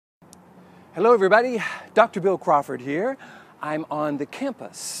Hello everybody, Dr. Bill Crawford here. I'm on the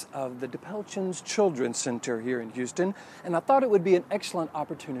campus of the DePelchin's Children's Center here in Houston, and I thought it would be an excellent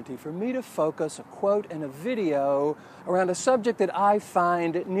opportunity for me to focus a quote and a video around a subject that I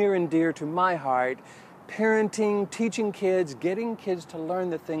find near and dear to my heart: parenting, teaching kids, getting kids to learn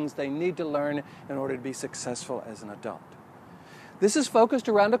the things they need to learn in order to be successful as an adult. This is focused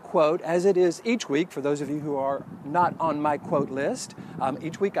around a quote, as it is each week. For those of you who are not on my quote list,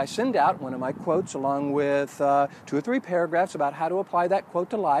 each week I send out one of my quotes along with 2 or 3 paragraphs about how to apply that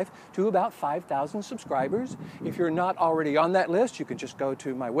quote to life to about 5,000 subscribers. If you're not already on that list, you can just go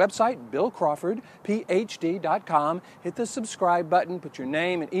to my website, billcrawfordphd.com, hit the subscribe button, put your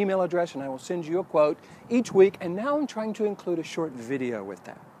name and email address, and I will send you a quote each week. And now I'm trying to include a short video with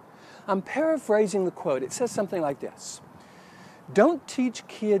that. I'm paraphrasing the quote. It says something like this: "Don't teach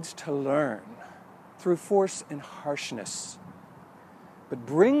kids to learn through force and harshness, but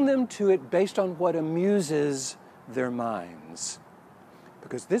bring them to it based on what amuses their minds,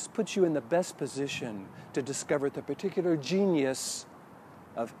 because this puts you in the best position to discover the particular genius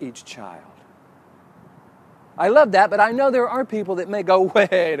of each child." I love that, but I know there are people that may go,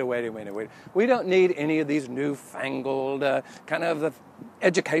 wait. We don't need any of these newfangled kind of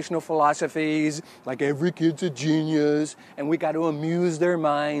educational philosophies, like every kid's a genius and we got to amuse their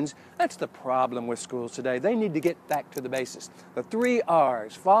minds. That's the problem with schools today. They need to get back to the basics. The 3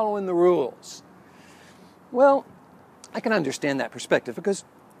 R's, following the rules. Well, I can understand that perspective because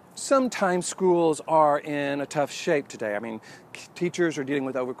sometimes schools are in a tough shape today. I mean, teachers are dealing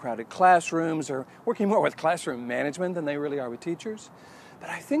with overcrowded classrooms, or working more with classroom management than they really are with teachers. But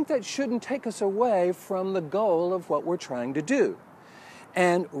I think that shouldn't take us away from the goal of what we're trying to do.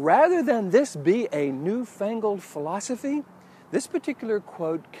 And rather than this be a newfangled philosophy, this particular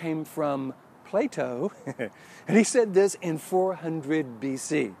quote came from Plato, and he said this in 400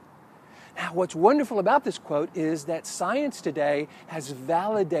 BC. Now, what's wonderful about this quote is that science today has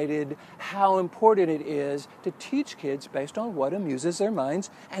validated how important it is to teach kids based on what amuses their minds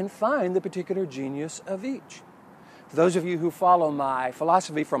and find the particular genius of each. For those of you who follow my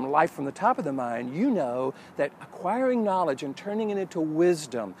philosophy from Life from the Top of the Mind, you know that acquiring knowledge and turning it into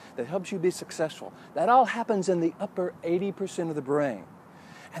wisdom that helps you be successful, that all happens in the upper 80% of the brain.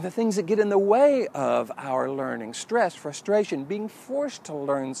 And the things that get in the way of our learning, stress, frustration, being forced to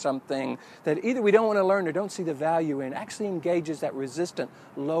learn something that either we don't want to learn or don't see the value in, actually engages that resistant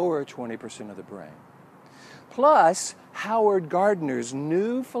lower 20% of the brain. Plus, Howard Gardner's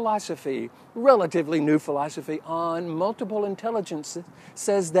new philosophy, relatively new philosophy on multiple intelligence,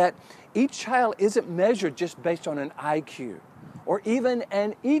 says that each child isn't measured just based on an IQ or even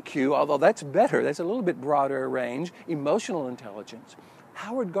an EQ, although that's better, that's a little bit broader range, emotional intelligence.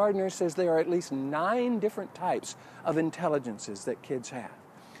 Howard Gardner says there are at least 9 different types of intelligences that kids have.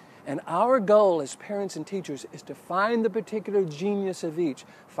 And our goal as parents and teachers is to find the particular genius of each,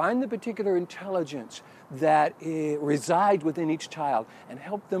 find the particular intelligence that resides within each child, and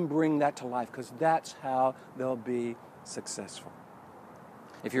help them bring that to life, because that's how they'll be successful.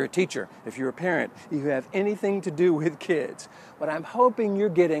 If you're a teacher, if you're a parent, if you have anything to do with kids, what I'm hoping you're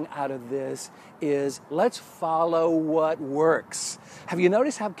getting out of this is let's follow what works. Have you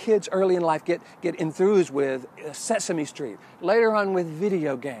noticed how kids early in life get enthused with Sesame Street, later on with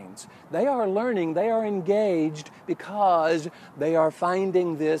video games? They are learning, they are engaged because they are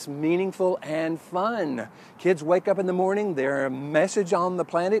finding this meaningful and fun. Kids wake up in the morning, their message on the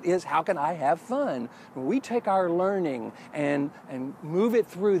planet is, how can I have fun? We take our learning and move it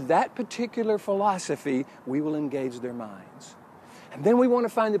through that particular philosophy, we will engage their minds. And then we want to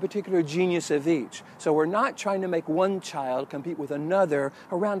find the particular genius of each. So we're not trying to make one child compete with another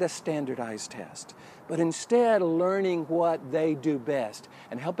around a standardized test, but instead learning what they do best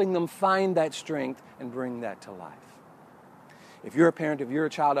and helping them find that strength and bring that to life. If you're a parent, if you're a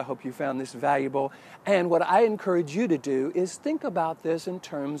child, I hope you found this valuable. And what I encourage you to do is think about this in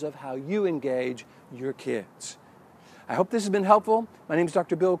terms of how you engage your kids. I hope this has been helpful. My name is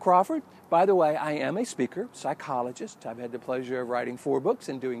Dr. Bill Crawford. By the way, I am a speaker, psychologist. I've had the pleasure of writing 4 books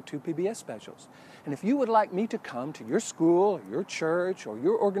and doing 2 PBS specials. And if you would like me to come to your school, or your church, or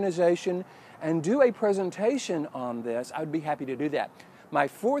your organization and do a presentation on this, I would be happy to do that. My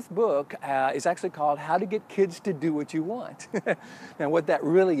 4th book is actually called How to Get Kids to Do What You Want. Now, what that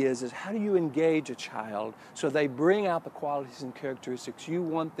really is how do you engage a child so they bring out the qualities and characteristics you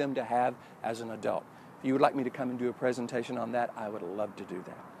want them to have as an adult? If you would like me to come and do a presentation on that, I would love to do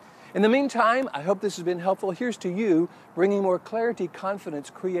that. In the meantime, I hope this has been helpful. Here's to you, bringing more clarity,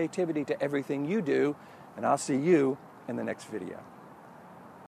 confidence, creativity to everything you do, and I'll see you in the next video.